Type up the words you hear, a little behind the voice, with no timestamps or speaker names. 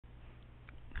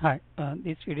Hi,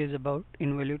 this video is about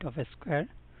involute of a square.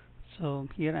 So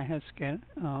here I have square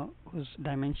whose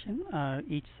dimension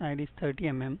each side is 30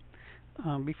 mm.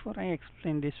 Before I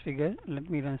explain this figure, let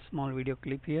me run a small video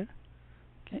clip here.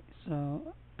 Okay, so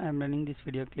I am running this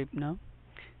video clip now.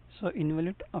 So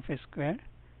involute of a square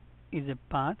is a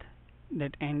path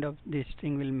that end of this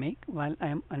string will make while I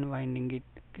am unwinding it.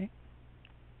 Okay,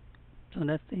 so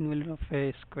that's the involute of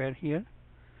a square here.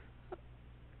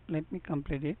 Let me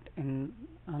complete it and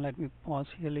let me pause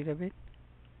here a little bit.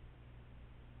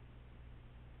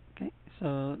 Okay,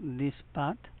 so this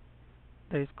path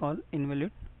that is called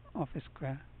involute of a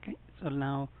square. Okay, so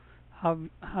now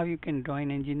how you can draw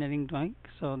an engineering drawing,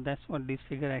 so that's what this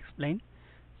figure explains.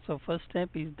 So first step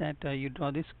is that you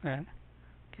draw the square.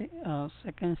 Okay,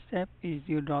 second step is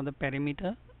you draw the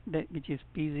perimeter, that which is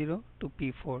P0 to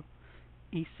P4.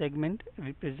 Each segment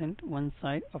represent one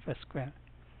side of a square.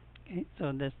 Okay,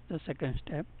 so that's the second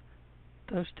step.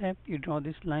 Third step, you draw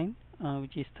this line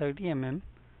which is 30 mm.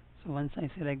 So once I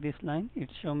select this line, it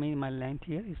show me my length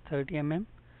here is 30 mm.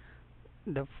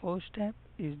 The fourth step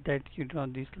is that you draw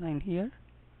this line here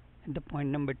at the point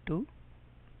number 2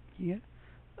 here.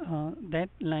 That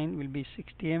line will be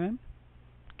 60 mm.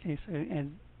 Okay, so as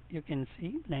you can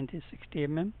see, length is 60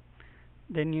 mm.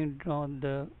 Then you draw at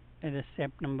the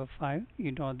step number 5,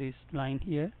 you draw this line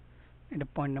here at the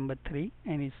point number 3,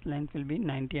 and its length will be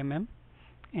 90 mm.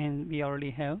 And we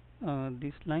already have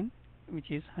this line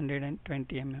which is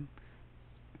 120 mm.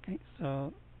 Okay,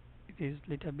 so it is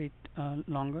little bit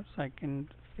longer, so I can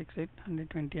fix it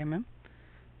 120 mm.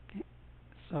 Okay,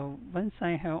 so once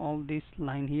I have all this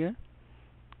line here,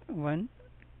 1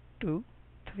 2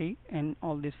 3 and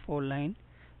all these 4 line,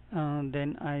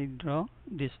 then I draw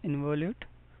this involute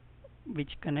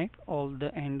which connect all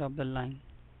the end of the line.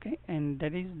 Okay, and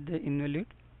that is the involute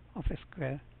of a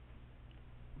square.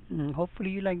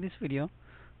 Hopefully you like this video.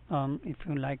 If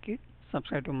you like it,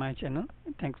 subscribe to my channel.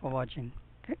 Thanks for watching.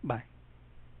 Okay, bye.